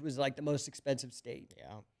California, which was like the most expensive state.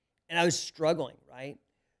 Yeah. And I was struggling, right?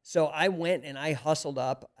 So I went and I hustled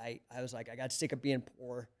up. I was like, I got sick of being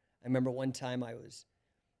poor. I remember one time I was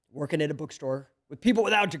working at a bookstore with people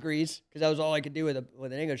without degrees, because that was all I could do with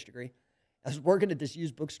an English degree. I was working at this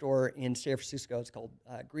used bookstore in San Francisco. It's called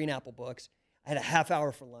Green Apple Books. I had a half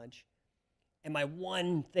hour for lunch. And my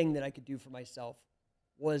one thing that I could do for myself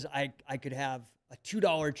was I could have a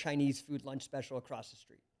 $2 Chinese food lunch special across the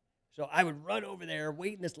street. So I would run over there,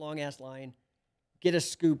 wait in this long-ass line, get a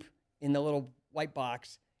scoop in the little white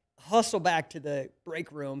box, hustle back to the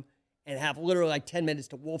break room, and have literally like 10 minutes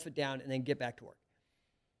to wolf it down and then get back to work.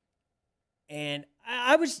 And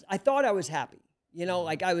I thought I was happy. You know,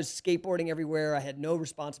 like I was skateboarding everywhere. I had no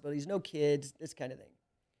responsibilities, no kids, this kind of thing.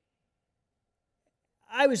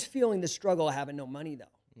 I was feeling the struggle of having no money, though.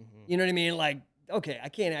 Mm-hmm. You know what I mean? Like, okay, I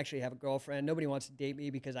can't actually have a girlfriend. Nobody wants to date me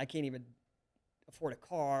because I can't even afford a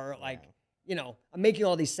car. Yeah. Like, you know, I'm making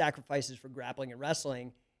all these sacrifices for grappling and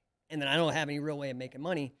wrestling, and then I don't have any real way of making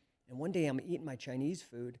money. And one day I'm eating my Chinese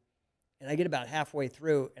food, and I get about halfway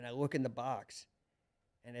through, and I look in the box,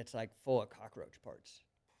 and it's like full of cockroach parts.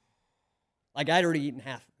 Like I'd already eaten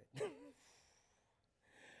half of it.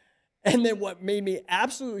 And then what made me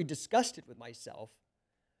absolutely disgusted with myself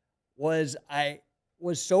was I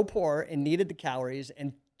was so poor and needed the calories,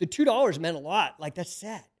 and the $2 meant a lot. Like, that's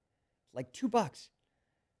sad. Like $2.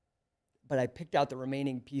 But I picked out the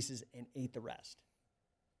remaining pieces and ate the rest.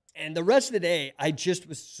 And the rest of the day, I just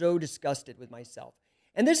was so disgusted with myself.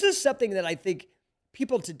 And this is something that I think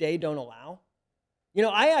people today don't allow. You know,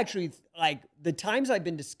 I actually, like, the times I've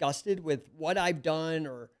been disgusted with what I've done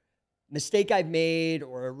or mistake I've made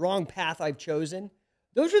or a wrong path I've chosen,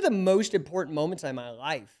 those are the most important moments in my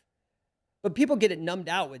life. But people get it numbed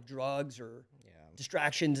out with drugs or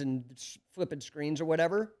distractions and flipping screens or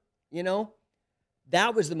whatever, you know?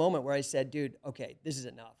 That was the moment where I said, dude, okay, this is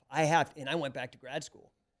enough. And I went back to grad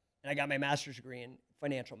school, and I got my master's degree in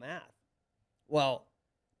financial math. Well,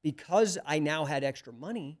 because I now had extra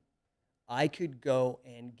money, I could go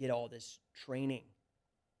and get all this training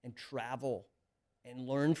and travel and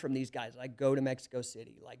learn from these guys. Like go to Mexico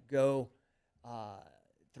City, like go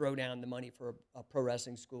throw down the money for a pro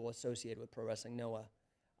wrestling school associated with Pro Wrestling Noah.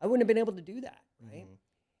 I wouldn't have been able to do that, right? Mm-hmm.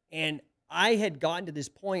 And I had gotten to this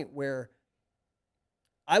point where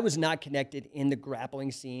I was not connected in the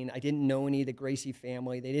grappling scene. I didn't know any of the Gracie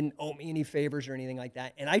family. They didn't owe me any favors or anything like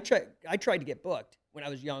that. And I tried to get booked when I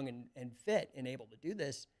was young and fit and able to do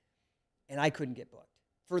this, and I couldn't get booked.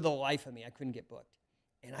 For the life of me, I couldn't get booked.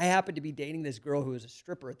 And I happened to be dating this girl who was a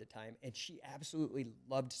stripper at the time, and she absolutely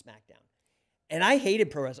loved SmackDown. And I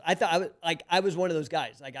hated pro wrestling. I thought I was one of those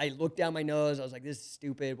guys. Like I looked down my nose. I was like, "This is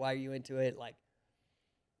stupid. Why are you into it?" Like,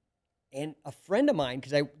 and a friend of mine,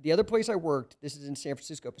 because the other place I worked, this is in San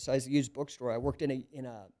Francisco. Besides the used bookstore, I worked in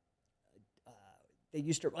a they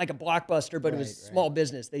used to like a Blockbuster, but it was a small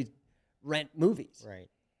business. They rent movies. Right.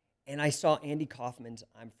 And I saw Andy Kaufman's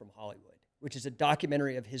 "I'm from Hollywood," which is a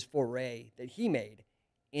documentary of his foray that he made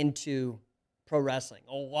into pro wrestling.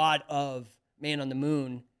 A lot of Man on the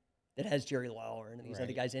Moon that has Jerry Lawler and these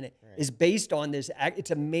other guys in it is based on this. It's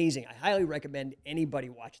amazing. I highly recommend anybody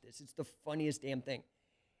watch this. It's the funniest damn thing.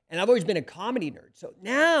 And I've always been a comedy nerd. So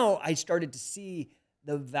now I started to see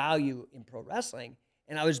the value in pro wrestling.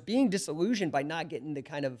 And I was being disillusioned by not getting the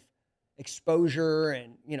kind of exposure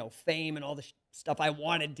and, you know, fame and all the stuff I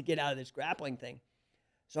wanted to get out of this grappling thing.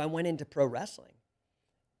 So I went into pro wrestling.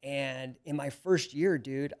 And in my first year,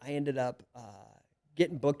 dude, I ended up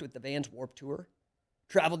getting booked with the Vans Warped Tour.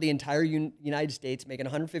 Traveled the entire United States, making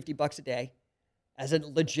 $150 a day as a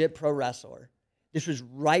legit pro wrestler. This was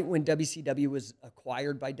right when WCW was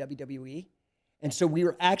acquired by WWE. And so we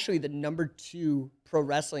were actually the #2 pro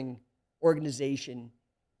wrestling organization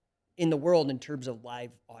in the world in terms of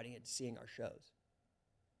live audience seeing our shows.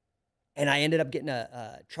 And I ended up getting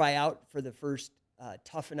a tryout for the first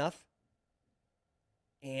Tough Enough.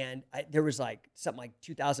 And there was like something like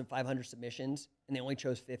 2,500 submissions, and they only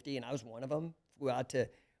chose 50, and I was one of them. Flew out to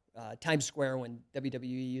Times Square when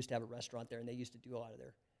WWE used to have a restaurant there, and they used to do a lot of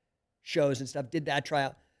their shows and stuff. Did that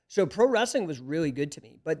tryout. So pro wrestling was really good to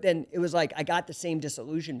me. But then it was like I got the same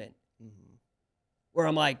disillusionment where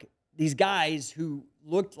I'm like, these guys who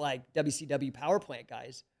looked like WCW power plant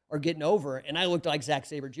guys are getting over, and I looked like Zack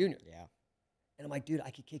Sabre Jr. Yeah. And I'm like, dude,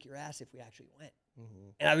 I could kick your ass if we actually went.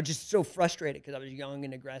 And I was just so frustrated because I was young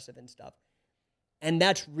and aggressive and stuff. And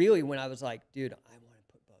that's really when I was like, dude, I want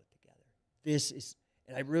to put both together.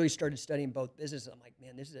 And I really started studying both businesses. I'm like,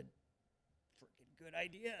 man, this is a freaking good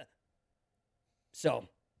idea. So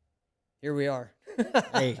here we are.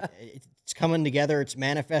 Hey, it's coming together. It's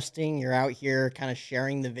manifesting. You're out here kind of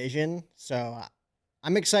sharing the vision. So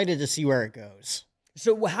I'm excited to see where it goes.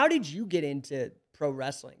 So how did you get into pro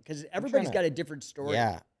wrestling? Because everybody's got a different story.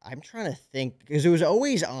 Yeah, I'm trying to think because it was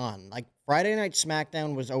always on. Like Friday Night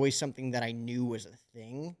SmackDown was always something that I knew was a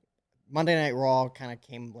thing. Monday Night Raw kind of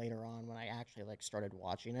came later on when I actually like started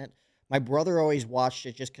watching it. My brother always watched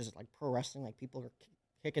it just because like pro wrestling, like people are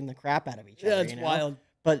kicking the crap out of each other. Yeah, it's wild.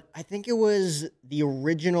 But I think it was the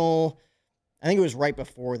original. I think it was right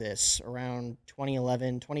before this, around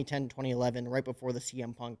 2010, 2011, right before the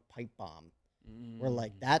CM Punk pipe bomb. Where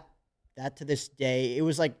like that to this day, it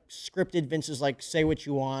was like scripted. Vince is like, say what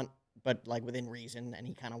you want, but like within reason, and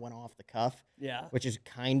he kind of went off the cuff. Yeah. Which is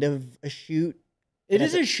kind of a shoot. It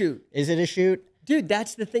is a shoot. Is it a shoot? Dude,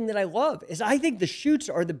 that's the thing that I love, is I think the shoots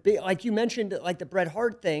are the big, like you mentioned, like the Bret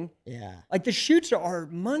Hart thing. Yeah. Like the shoots are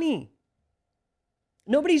money.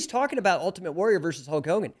 Nobody's talking about Ultimate Warrior versus Hulk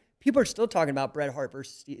Hogan. People are still talking about Bret Hart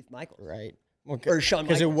versus Steve Michaels. Right. Or Shawn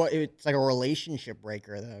Michaels. Because it's like a relationship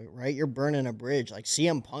breaker, though, right? You're burning a bridge. Like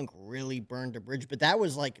CM Punk really burned a bridge, but that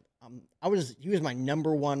was like, he was my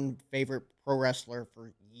 #1 favorite pro wrestler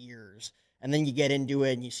for years. And then you get into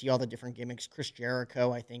it and you see all the different gimmicks. Chris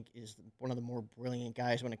Jericho, I think, is one of the more brilliant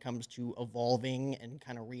guys when it comes to evolving and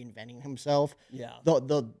kind of reinventing himself. Yeah.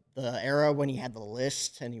 The era when he had the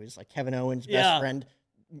list and he was like Kevin Owens' best friend.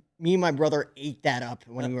 Me and my brother ate that up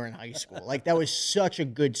when we were in high school. Like, that was such a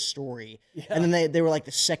good story. Yeah. And then they were like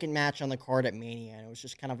the second match on the card at Mania, and it was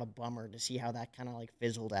just kind of a bummer to see how that kind of like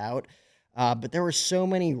fizzled out. But there were so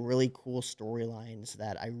many really cool storylines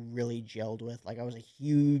that I really gelled with. Like, I was a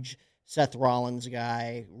huge Seth Rollins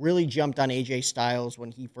guy, really jumped on AJ Styles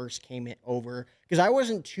when he first came over, because I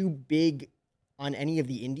wasn't too big on any of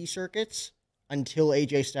the indie circuits until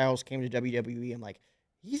AJ Styles came to WWE. I'm like,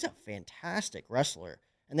 he's a fantastic wrestler.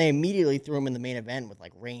 And they immediately threw him in the main event with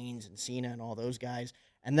like Reigns and Cena and all those guys.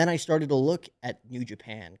 And then I started to look at New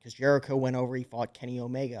Japan because Jericho went over, he fought Kenny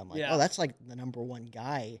Omega. I'm like, oh, that's like the #1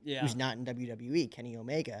 guy who's not in WWE, Kenny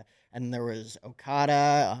Omega. And there was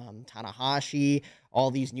Okada, Tanahashi,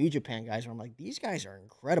 all these New Japan guys where I'm like, these guys are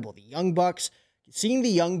incredible. The Young Bucks, seeing the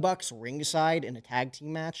Young Bucks ringside in a tag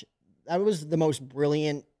team match, that was the most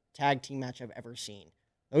brilliant tag team match I've ever seen.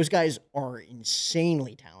 Those guys are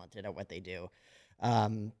insanely talented at what they do.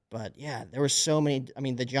 But yeah, there were so many. I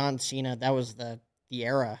mean, the John Cena, that was the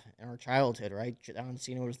era in our childhood, right? John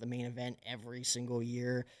Cena was the main event every single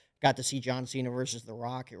year. Got to see John Cena versus The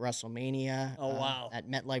Rock at WrestleMania. Oh, wow. At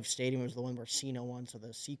MetLife Stadium was the one where Cena won, so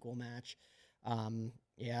the sequel match.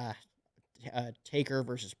 Taker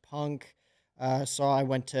versus Punk. I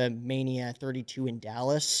went to Mania 32 in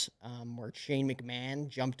Dallas, where Shane McMahon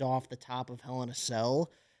jumped off the top of Hell in a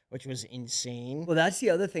Cell, which was insane. Well, that's the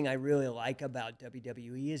other thing I really like about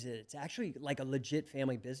WWE is that it's actually like a legit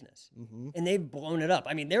family business. And they've blown it up.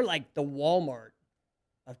 I mean, they're like the Walmart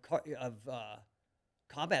of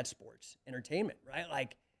combat sports entertainment, right?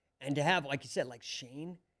 Like, and to have, like you said, like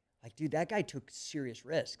Shane, like, dude, that guy took serious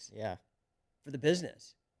risks. Yeah. For the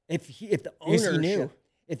business. If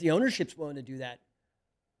the ownership's willing to do that,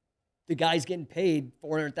 the guys getting paid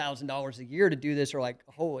 $400,000 a year to do this are like,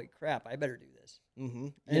 holy crap, I better do this.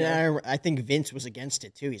 And I think Vince was against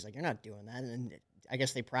it too. He's like, you're not doing that. And I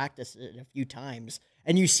guess they practiced it a few times.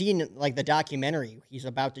 And you see in like the documentary, he's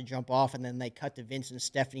about to jump off, and then they cut to Vince and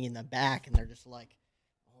Stephanie in the back, and they're just like,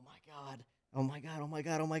 oh my God. Oh my God, oh my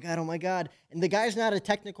God, oh my God, oh my God. And the guy's not a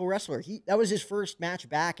technical wrestler. That was his first match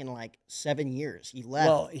back in like 7 years. He left.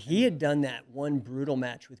 Well, he had done that one brutal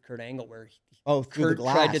match with Kurt Angle where Kurt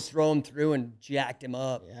tried to throw him through and jacked him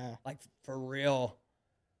up. Yeah. Like, for real.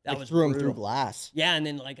 That was threw brutal. him through glass. Yeah, and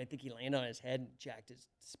then like I think he landed on his head and jacked his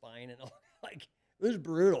spine and all. Like, it was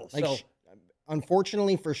brutal. Like, so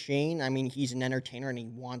unfortunately for Shane, I mean, he's an entertainer and he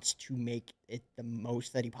wants to make it the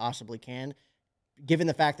most that he possibly can. Given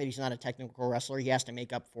the fact that he's not a technical wrestler, he has to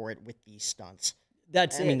make up for it with these stunts.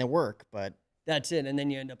 That's I it. mean, the work, but That's it. And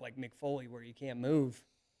then you end up like Mick Foley where you can't move.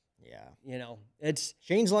 yeah. You know, it's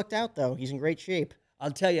Shane's lucked out though. He's in great shape.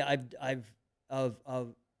 I'll tell you, I've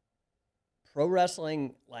of pro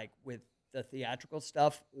wrestling, like with the theatrical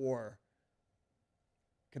stuff or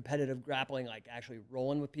competitive grappling, like actually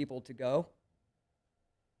rolling with people to go.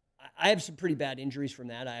 I have some pretty bad injuries from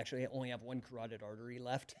that. I actually only have one carotid artery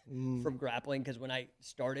left from grappling because when I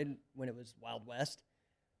started, when it was Wild West,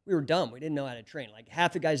 we were dumb. We didn't know how to train. Like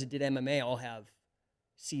half the guys that did MMA all have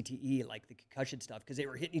CTE, like the concussion stuff, because they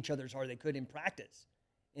were hitting each other as hard as they could in practice.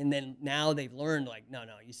 And then now they've learned, like, no,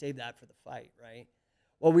 you save that for the fight, right?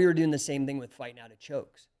 Well, we were doing the same thing with fighting out of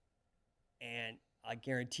chokes. And I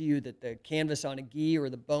guarantee you that the canvas on a gi or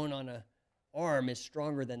the bone on a arm is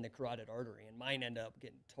stronger than the carotid artery, and mine end up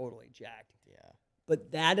getting totally jacked. Yeah.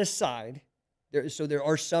 But that aside, there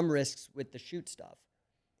are some risks with the shoot stuff.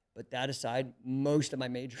 But that aside, most of my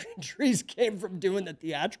major injuries came from doing the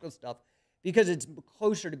theatrical stuff because it's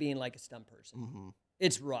closer to being like a stunt person. Mm-hmm.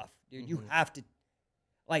 It's rough, dude. You have to,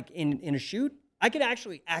 like in a shoot, I can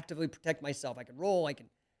actually actively protect myself. I can roll.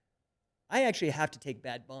 I actually have to take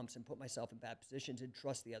bad bumps and put myself in bad positions and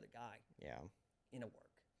trust the other guy. Yeah. In a work.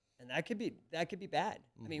 And that could be bad.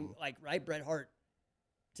 I mean, like, right, Bret Hart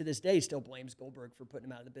to this day still blames Goldberg for putting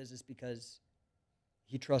him out of the business because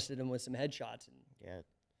he trusted him with some headshots. And yeah.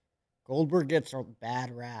 Goldberg gets a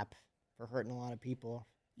bad rap for hurting a lot of people.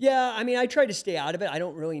 yeah, I mean, I try to stay out of it. I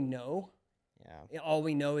don't really know. Yeah. All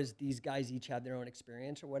we know is these guys each have their own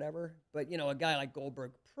experience or whatever. But, you know, a guy like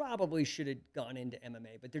Goldberg probably should have gone into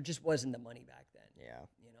MMA, but there just wasn't the money back then. Yeah.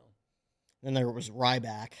 You know? Then there was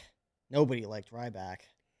Ryback. Nobody liked Ryback.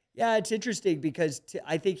 Yeah, it's interesting because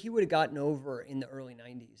I think he would have gotten over in the early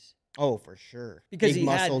 90s. Oh, for sure. Because Big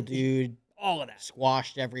muscle dude. All of that.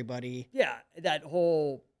 Squashed everybody. Yeah, that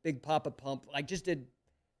whole big Papa Pump, like just a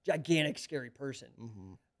gigantic, scary person.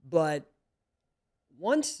 Mm-hmm. But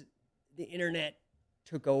once the internet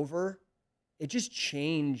took over, it just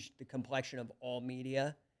changed the complexion of all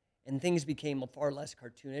media, and things became far less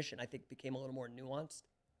cartoonish, and I think became a little more nuanced.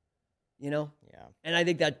 You know? Yeah. And I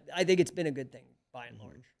think it's been a good thing by and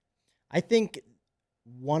large. I think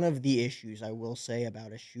one of the issues I will say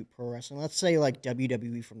about a shoot pro wrestling, let's say like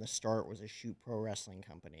WWE from the start was a shoot pro wrestling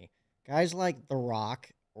company. Guys like The Rock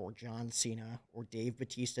or John Cena or Dave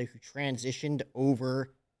Bautista who transitioned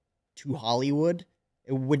over to Hollywood,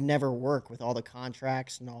 it would never work with all the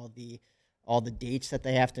contracts and all the dates that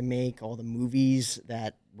they have to make, all the movies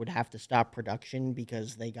that would have to stop production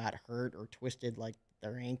because they got hurt or twisted like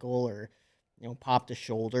their ankle or, you know, popped a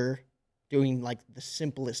shoulder doing like the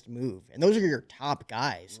simplest move. And those are your top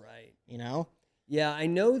guys. Right. You know? Yeah, I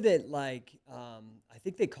know that, like, I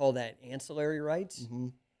think they call that ancillary rights. Mm-hmm.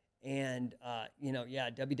 And, you know, yeah,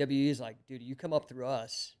 WWE is like, dude, you come up through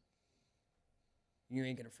us, you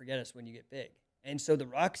ain't going to forget us when you get big. And so The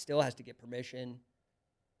Rock still has to get permission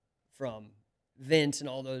from Vince and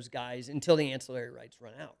all those guys until the ancillary rights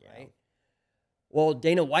run out, right? Well,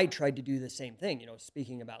 Dana White tried to do the same thing, you know,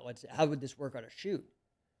 speaking about how would this work on a shoot?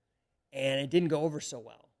 And it didn't go over so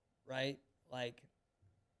well, right? Like,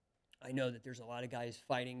 I know that there's a lot of guys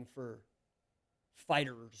fighting for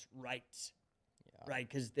fighters' rights, right?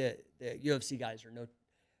 Because the UFC guys are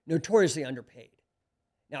notoriously underpaid.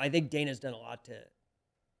 Now, I think Dana's done a lot to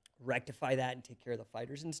rectify that and take care of the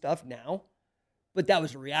fighters and stuff now. But that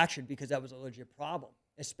was a reaction because that was a legit problem,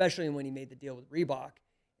 especially when he made the deal with Reebok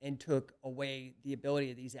and took away the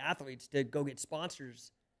ability of these athletes to go get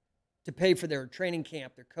sponsors to pay for their training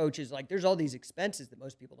camp, their coaches. Like, there's all these expenses that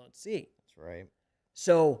most people don't see. That's right.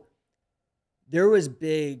 So there was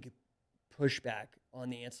big pushback on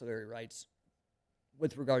the ancillary rights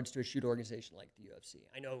with regards to a shoot organization like the UFC.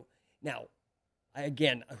 I know now,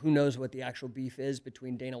 again, who knows what the actual beef is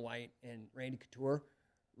between Dana White and Randy Couture.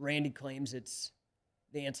 Randy claims it's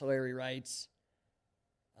the ancillary rights,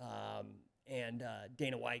 and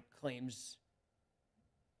Dana White claims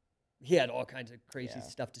he had all kinds of crazy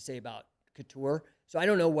stuff to say about Couture. So I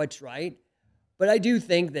don't know what's right, but I do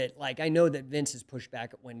think that, like, I know that Vince has pushed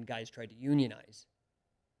back when guys tried to unionize.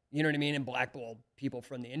 You know what I mean? And blackball people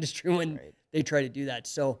from the industry when they try to do that.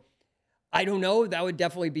 So I don't know. That would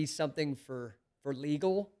definitely be something for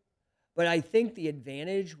legal. But I think the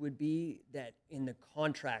advantage would be that in the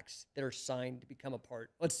contracts that are signed to become a part.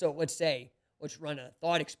 Let's run a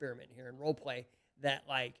thought experiment here in role play that,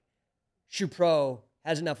 like, Shoe Pro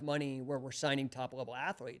has enough money where we're signing top level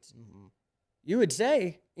athletes. Mm-hmm. You would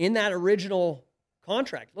say in that original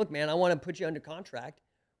contract, look, man, I want to put you under contract.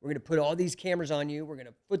 We're going to put all these cameras on you. We're going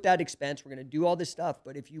to put that expense. We're going to do all this stuff.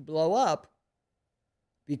 But if you blow up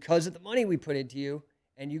because of the money we put into you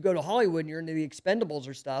and you go to Hollywood and you're into the Expendables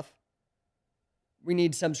or stuff, we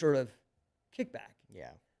need some sort of kickback.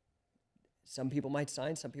 Yeah. Some people might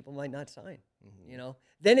sign, some people might not sign, you know?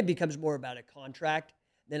 Then it becomes more about a contract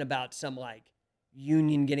than about some like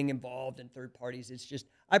union getting involved and third parties. It's just,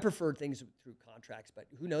 I prefer things through contracts, but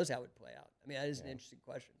who knows how it would play out. I mean, that is an interesting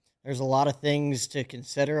question. There's a lot of things to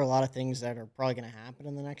consider, a lot of things that are probably going to happen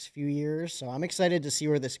in the next few years. So I'm excited to see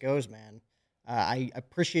where this goes, man. I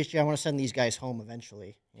appreciate you. I want to send these guys home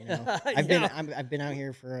eventually. You know, I've been out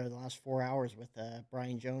here for the last 4 hours with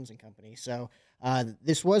Brian Jones and company. So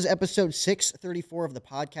this was episode 634 of the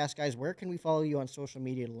podcast, guys. Where can we follow you on social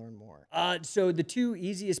media to learn more? So the two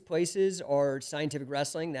easiest places are Scientific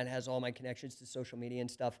Wrestling. That has all my connections to social media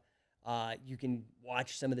and stuff. You can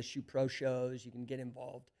watch some of the Shoot Pro shows. You can get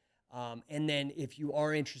involved. And then if you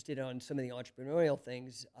are interested on some of the entrepreneurial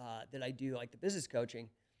things that I do, like the business coaching,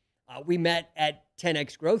 we met at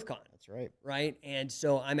 10X GrowthCon. That's right. Right? And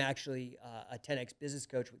so I'm actually a 10X business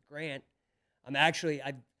coach with Grant.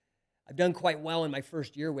 I've done quite well in my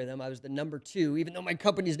first year with him. I was the number 2, even though my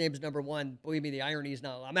company's name is number 1. Believe me, the irony is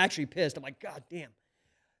not. I'm actually pissed. I'm like, God damn.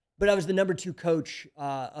 But I was the number 2 coach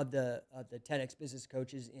of the 10X business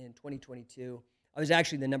coaches in 2022. I was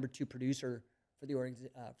actually the number 2 producer for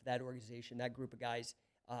that organization, that group of guys,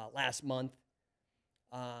 last month.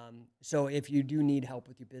 So if you do need help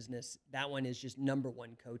with your business, that one is just number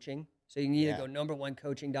 1 coaching. So you can either go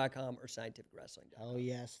number1coaching.com or scientificwrestling.com. Oh,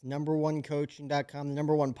 yes. Number1coaching.com. The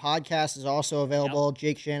number 1 podcast is also available. Yep.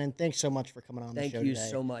 Jake Shannon, thanks so much for coming on the show today. Thank you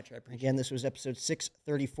so much. I appreciate it. Again, this was episode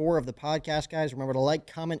 634 of the podcast, guys. Remember to like,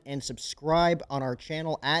 comment, and subscribe on our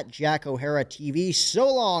channel at Jack O'Hara TV.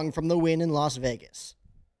 So long from the Win in Las Vegas.